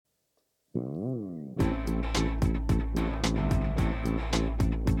This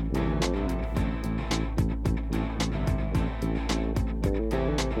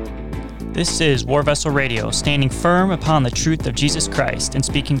is War Vessel Radio, standing firm upon the truth of Jesus Christ and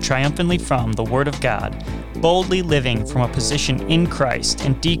speaking triumphantly from the Word of God, boldly living from a position in Christ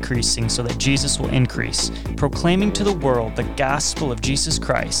and decreasing so that Jesus will increase, proclaiming to the world the gospel of Jesus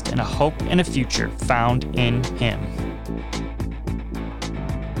Christ and a hope and a future found in Him.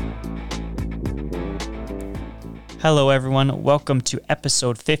 Hello, everyone. Welcome to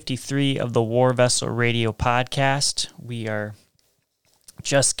episode 53 of the War Vessel Radio podcast. We are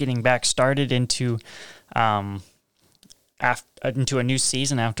just getting back started into a new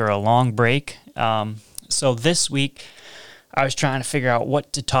season after a long break. So this week, I was trying to figure out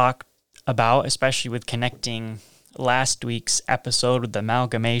what to talk about, especially with connecting last week's episode with the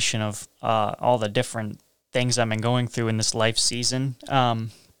amalgamation of all the different things I've been going through in this life season.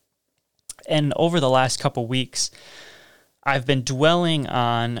 And over the last couple weeks, I've been dwelling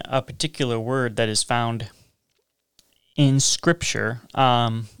on a particular word that is found in Scripture,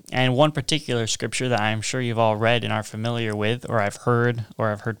 and one particular Scripture that I'm sure you've all read and are familiar with, or I've heard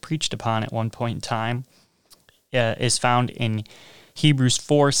preached upon at one point in time, is found in Hebrews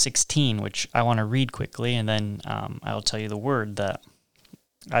 4:16, which I want to read quickly, and then I'll tell you the word that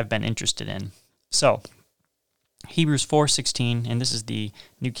I've been interested in. So, Hebrews 4:16, and this is the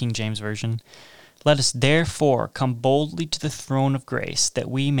New King James Version. Let us therefore come boldly to the throne of grace, that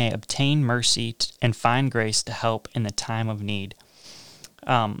we may obtain mercy and find grace to help in the time of need.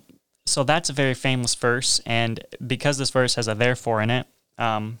 So that's a very famous verse, and because this verse has a therefore in it,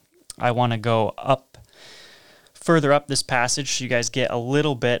 I want to go further up this passage so you guys get a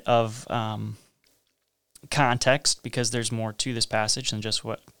little bit of context, because there's more to this passage than just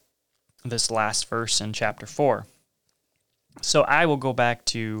what this last verse in chapter 4. So I will go back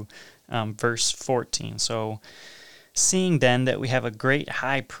to verse 14. So, seeing then that we have a great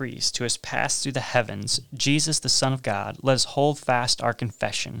high priest who has passed through the heavens, Jesus the Son of God, let us hold fast our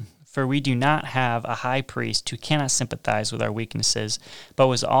confession. For we do not have a high priest who cannot sympathize with our weaknesses, but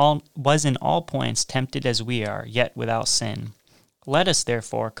was in all points tempted as we are, yet without sin. Let us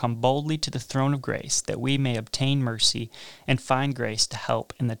therefore come boldly to the throne of grace, that we may obtain mercy and find grace to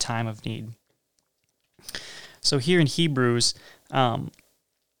help in the time of need. So here in Hebrews,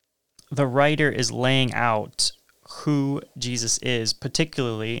 the writer is laying out who Jesus is,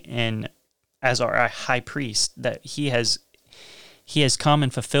 particularly as our high priest, that he has come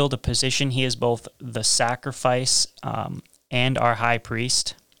and fulfilled a position. He is both the sacrifice and our high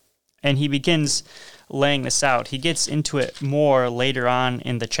priest. And he begins laying this out. He gets into it more later on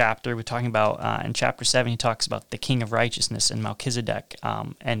in the chapter. We're talking about, in chapter 7, he talks about the King of Righteousness and Melchizedek,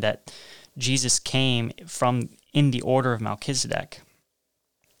 and that Jesus came in the order of Melchizedek,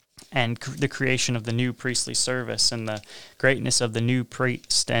 and the creation of the new priestly service and the greatness of the new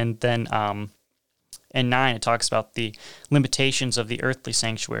priest. And then in 9, it talks about the limitations of the earthly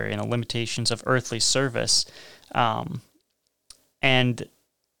sanctuary and the limitations of earthly service. And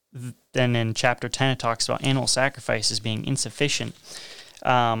then in chapter 10, it talks about animal sacrifices being insufficient.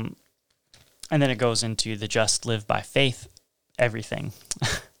 And then it goes into the just live by faith, everything.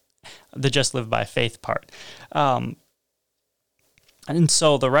 The just live by faith part. And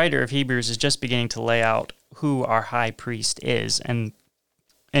so the writer of Hebrews is just beginning to lay out who our high priest is and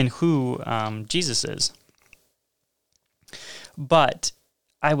who Jesus is. But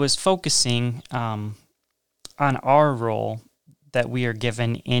I was focusing on our role that we are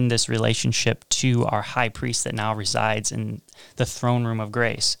given in this relationship to our high priest that now resides in the throne room of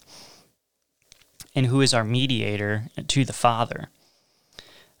grace, and who is our mediator to the Father.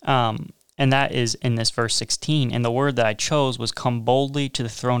 And that is in this verse 16. And the word that I chose was come boldly to the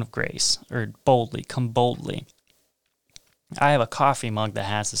throne of grace, or boldly, come boldly. I have a coffee mug that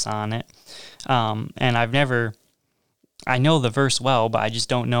has this on it. And I know the verse well, but I just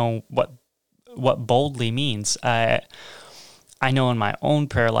don't know what boldly means. I know in my own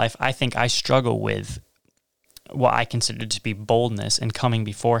prayer life, I think I struggle with what I consider to be boldness in coming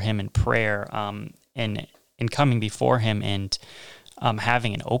before Him in prayer, and in coming before Him and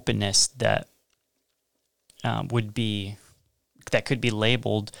having an openness that could be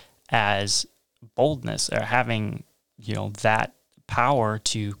labeled as boldness, or having that power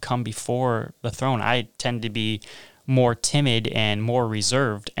to come before the throne. I tend to be more timid and more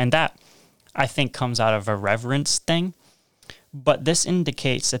reserved, and that I think comes out of a reverence thing. But this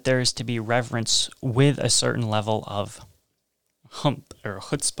indicates that there is to be reverence with a certain level of hump or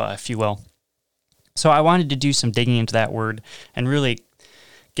chutzpah, if you will. So I wanted to do some digging into that word and really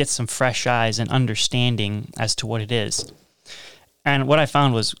get some fresh eyes and understanding as to what it is. And what I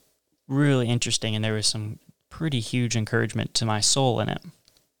found was really interesting, and there was some pretty huge encouragement to my soul in it.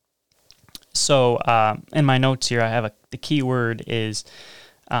 So in my notes here, I have the key word is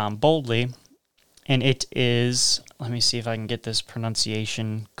boldly, and it is, let me see if I can get this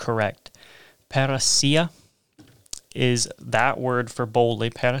pronunciation correct. Parousia is that word for boldly,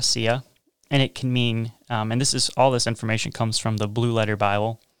 parousia, and it can mean, and all this information comes from the Blue Letter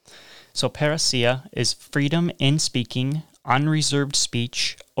Bible. So parousia is freedom in speaking, unreserved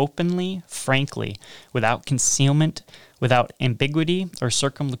speech, openly, frankly, without concealment, without ambiguity or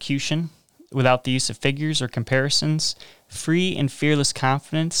circumlocution, without the use of figures or comparisons, free and fearless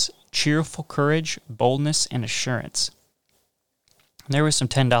confidence, cheerful courage, boldness, and assurance. And there were some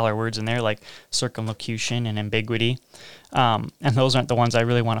 $10 words in there like circumlocution and ambiguity, and those aren't the ones I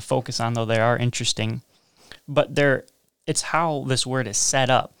really want to focus on, though they are interesting. But it's how this word is set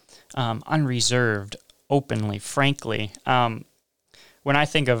up, unreserved, openly, frankly. When I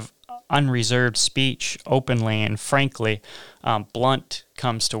think of unreserved speech, openly and frankly, blunt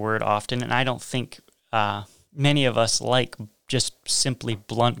comes to word often, and I don't think many of us like just simply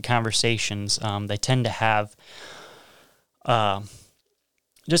blunt conversations. They tend to have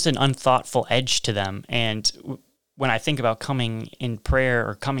just an unthoughtful edge to them, and when I think about coming in prayer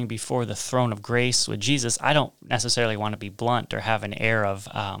or coming before the throne of grace with Jesus, I don't necessarily want to be blunt or have an air of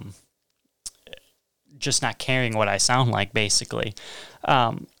just not caring what I sound like, basically.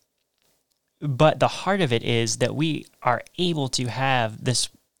 But the heart of it is that we are able to have this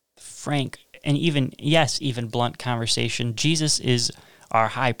frank and even blunt conversation. Jesus is our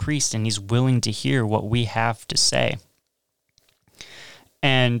high priest, and he's willing to hear what we have to say.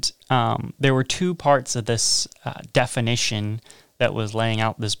 And there were two parts of this definition that was laying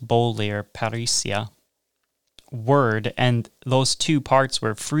out this boldly, or parousia, word, and those two parts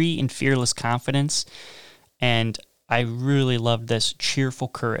were free and fearless confidence, and I really loved this cheerful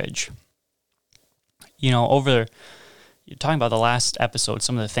courage. You're talking about the last episode,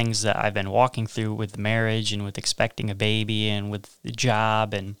 some of the things that I've been walking through with marriage and with expecting a baby and with the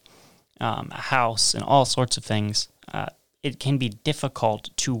job and a house and all sorts of things. It can be difficult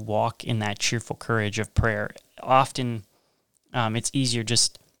to walk in that cheerful courage of prayer. Often it's easier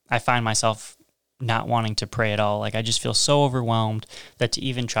I find myself not wanting to pray at all. Like, I just feel so overwhelmed that to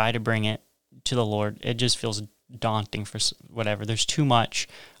even try to bring it to the Lord, it just feels daunting for whatever. There's too much.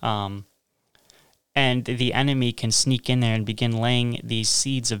 And the enemy can sneak in there and begin laying these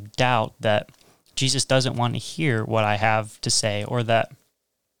seeds of doubt that Jesus doesn't want to hear what I have to say, or that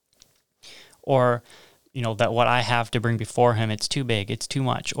what I have to bring before him, it's too big, it's too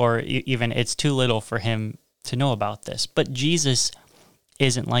much, or even it's too little for him to know about this. But Jesus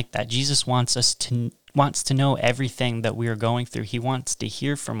isn't like that. Jesus wants to know everything that we are going through. He wants to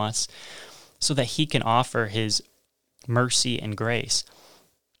hear from us so that he can offer his mercy and grace.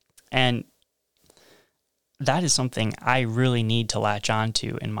 And that is something I really need to latch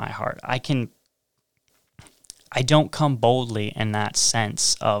onto in my heart. I don't come boldly in that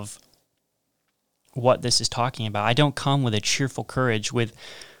sense of what this is talking about. I don't come with a cheerful courage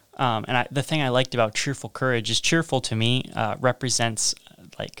the thing I liked about cheerful courage is cheerful to me represents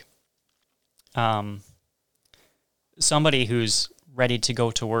somebody who's ready to go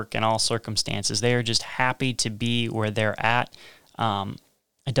to work in all circumstances. They are just happy to be where they're at.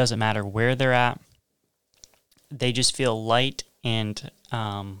 It doesn't matter where they're at. They just feel light and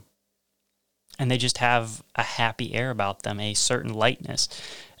they just have a happy air about them, a certain lightness.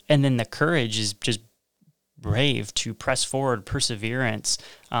 And then the courage is just brave to press forward, perseverance,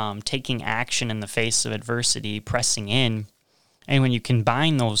 taking action in the face of adversity, pressing in. And when you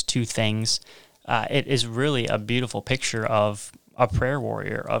combine those two things, it is really a beautiful picture of a prayer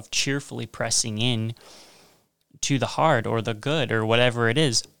warrior, of cheerfully pressing in to the hard or the good or whatever it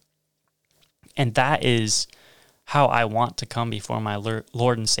is. And that is how I want to come before my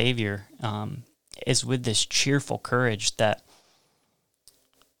Lord and Savior, is with this cheerful courage that,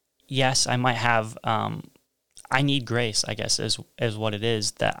 yes, I might have, I need grace, I guess, is what it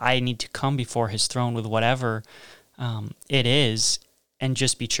is, that I need to come before his throne with whatever it is, and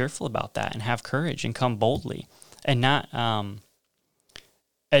just be cheerful about that and have courage and come boldly and not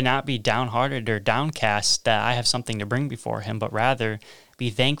be downhearted or downcast that I have something to bring before him, but rather be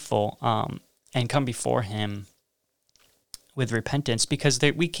thankful and come before him with repentance, because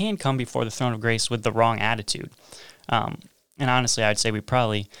we can come before the throne of grace with the wrong attitude. And honestly, I'd say we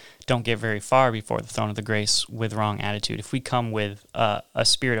probably don't get very far before the throne of the grace with wrong attitude. If we come with a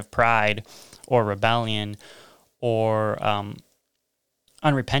spirit of pride or rebellion or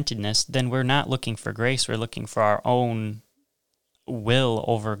unrepentedness, then we're not looking for grace. We're looking for our own will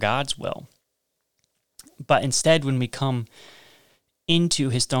over God's will. But instead, when we come into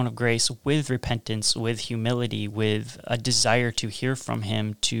his throne of grace with repentance, with humility, with a desire to hear from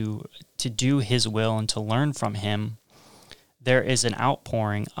him, to do his will and to learn from him, there is an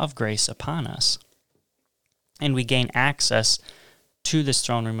outpouring of grace upon us. And we gain access to this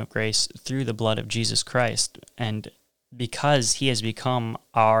throne room of grace through the blood of Jesus Christ. And because he has become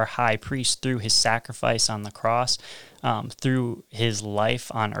our high priest through his sacrifice on the cross, through his life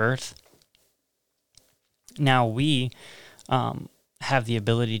on earth, now we have the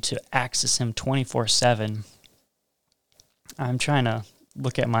ability to access him 24/7. I'm trying to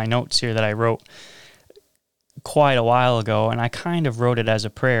look at my notes here that I wrote quite a while ago, and I kind of wrote it as a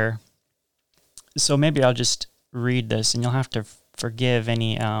prayer. So maybe I'll just read this, and you'll have to forgive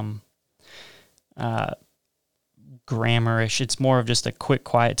any grammarish. It's more of just a quick,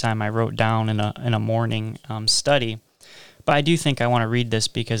 quiet time I wrote down in a morning study. But I do think I want to read this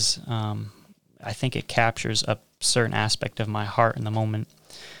because I think it captures a certain aspect of my heart in the moment.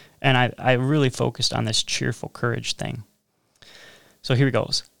 And I really focused on this cheerful courage thing. So here it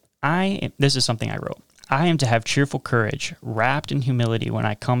goes. This is something I wrote. I am to have cheerful courage, wrapped in humility when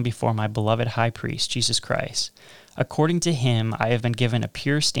I come before my beloved high priest, Jesus Christ. According to him, I have been given a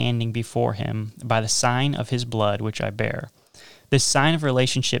pure standing before him by the sign of his blood which I bear. This sign of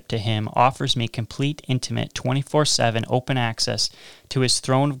relationship to him offers me complete, intimate, 24/7 open access to his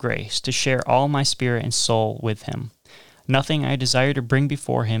throne of grace to share all my spirit and soul with him. Nothing I desire to bring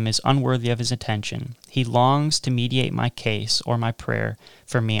before him is unworthy of his attention. He longs to mediate my case or my prayer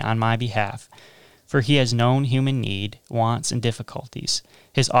for me on my behalf, for he has known human need, wants, and difficulties.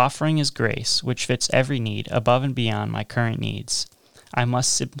 His offering is grace, which fits every need above and beyond my current needs. I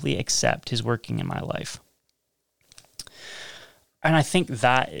must simply accept his working in my life. And I think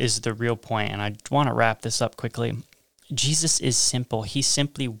that is the real point, and I want to wrap this up quickly. Jesus is simple. He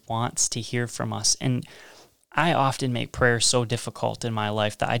simply wants to hear from us. And I often make prayer so difficult in my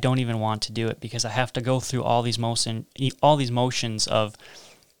life that I don't even want to do it because I have to go through all these motions of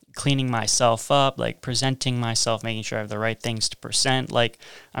cleaning myself up, like presenting myself, making sure I have the right things to present. Like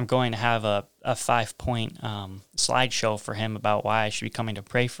I'm going to have a 5-point slideshow for him about why I should be coming to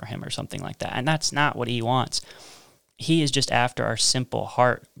pray for him or something like that. And that's not what he wants. He is just after our simple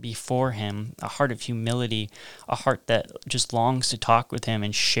heart before him, a heart of humility, a heart that just longs to talk with him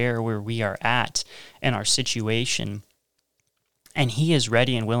and share where we are at in our situation. And he is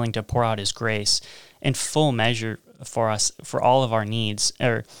ready and willing to pour out his grace in full measure for us, for all of our needs.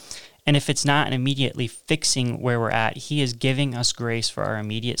 And if it's not immediately fixing where we're at, he is giving us grace for our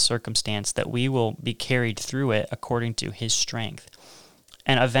immediate circumstance that we will be carried through it according to his strength.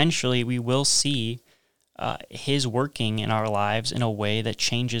 And eventually we will see his working in our lives in a way that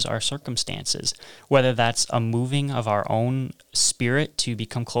changes our circumstances, whether that's a moving of our own spirit to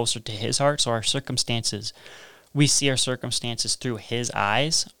become closer to his heart, so our circumstances, we see our circumstances through his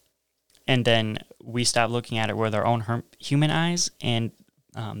eyes, and then we stop looking at it with our own human eyes, and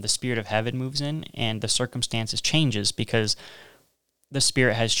the spirit of heaven moves in, and the circumstances changes because the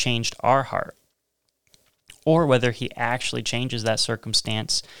spirit has changed our heart. Or whether he actually changes that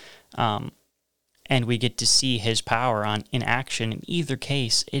circumstance, and we get to see his power in action. In either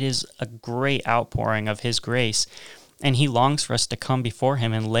case, it is a great outpouring of his grace, and he longs for us to come before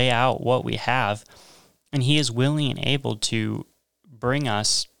him and lay out what we have, and he is willing and able to bring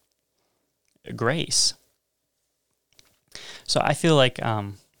us grace. So I feel like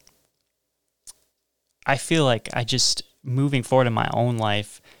I just, moving forward in my own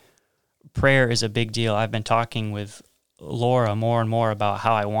life, prayer is a big deal. I've been talking with Laura more and more about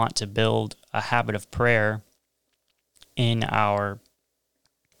how I want to build a habit of prayer in our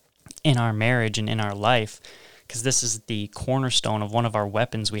marriage and in our life, because this is the cornerstone of one of our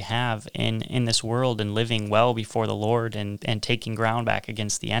weapons we have in this world, and living well before the Lord and taking ground back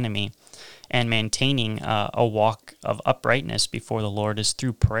against the enemy and maintaining a walk of uprightness before the Lord is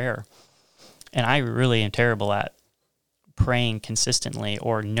through prayer. And I really am terrible at praying consistently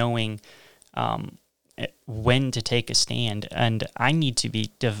or knowing when to take a stand, and I need to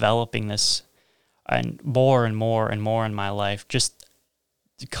be developing this and more and more and more in my life, just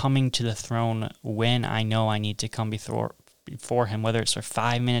coming to the throne when I know I need to come before him, whether it's for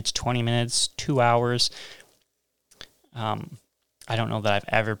 5 minutes, 20 minutes, 2 hours. I don't know that I've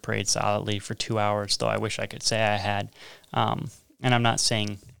ever prayed solidly for 2 hours, though I wish I could say I had. And I'm not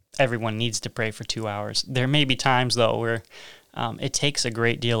saying everyone needs to pray for 2 hours. There may be times, though, where it takes a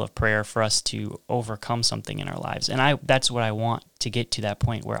great deal of prayer for us to overcome something in our lives. And that's what I want to get to, that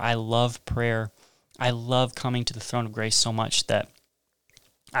point where I love prayer. I love coming to the throne of grace so much that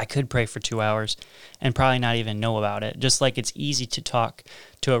I could pray for 2 hours and probably not even know about it. Just like it's easy to talk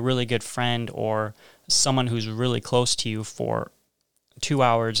to a really good friend or someone who's really close to you for 2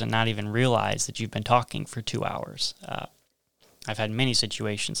 hours and not even realize that you've been talking for 2 hours. I've had many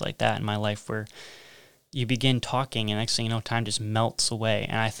situations like that in my life where you begin talking and next thing you know, time just melts away.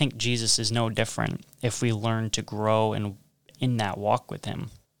 And I think Jesus is no different if we learn to grow in that walk with him.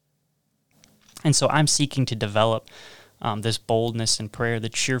 And so I'm seeking to develop this boldness in prayer, the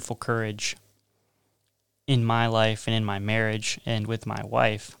cheerful courage in my life and in my marriage and with my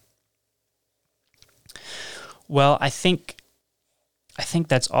wife. Well, I think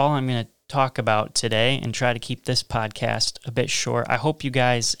that's all I'm going to talk about today and try to keep this podcast a bit short. I hope you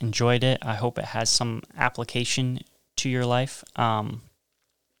guys enjoyed it. I hope it has some application to your life. I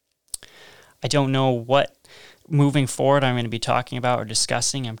don't know what moving forward I'm going to be talking about or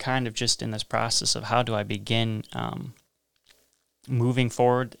discussing. I'm kind of just in this process of how do I begin moving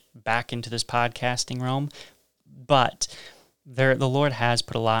forward back into this podcasting realm. But the Lord has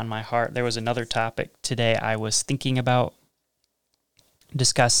put a lot in my heart. There was another topic today I was thinking about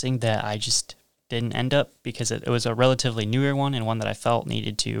discussing that I just didn't end up because it was a relatively newer one and one that I felt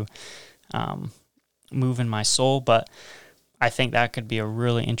needed to move in my soul. But I think that could be a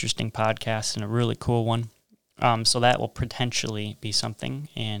really interesting podcast and a really cool one. So that will potentially be something,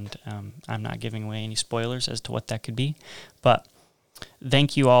 and I'm not giving away any spoilers as to what that could be. But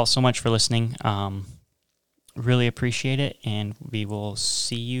thank you all so much for listening. Really appreciate it, and we will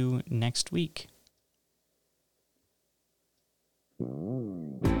see you next week.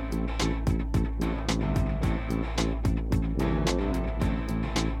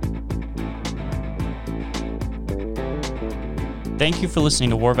 Thank you for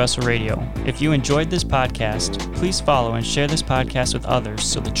listening to War Vessel Radio. If you enjoyed this podcast, please follow and share this podcast with others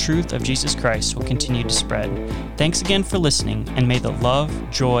so the truth of Jesus Christ will continue to spread. Thanks again for listening, and may the love,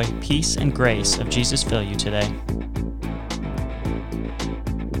 joy, peace, and grace of Jesus fill you today.